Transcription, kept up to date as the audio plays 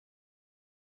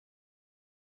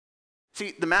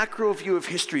See, the macro view of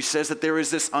history says that there is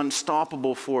this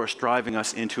unstoppable force driving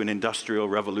us into an industrial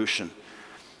revolution.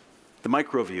 The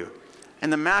micro view.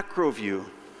 And the macro view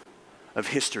of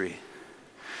history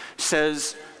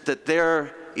says that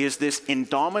there is this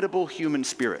indomitable human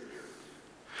spirit,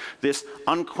 this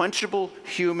unquenchable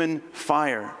human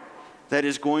fire that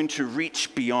is going to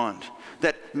reach beyond,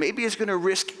 that maybe is going to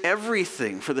risk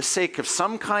everything for the sake of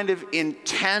some kind of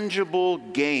intangible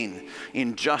gain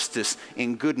in justice,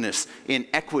 in goodness, in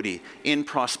equity, in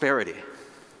prosperity.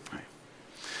 Right.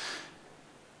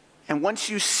 And once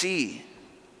you see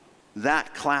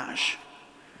that clash,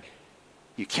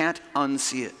 you can't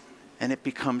unsee it, and it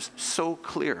becomes so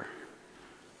clear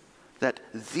that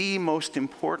the most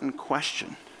important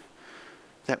question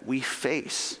that we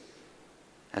face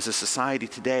as a society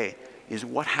today is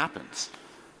what happens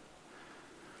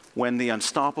when the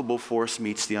unstoppable force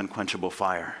meets the unquenchable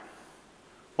fire?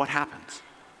 What happens?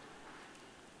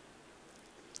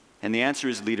 And the answer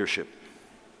is leadership.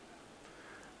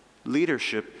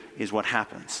 Leadership is what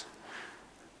happens.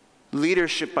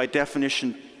 Leadership, by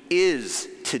definition, is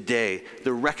today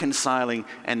the reconciling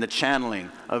and the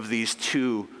channeling of these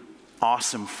two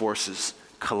awesome forces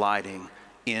colliding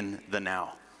in the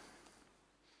now.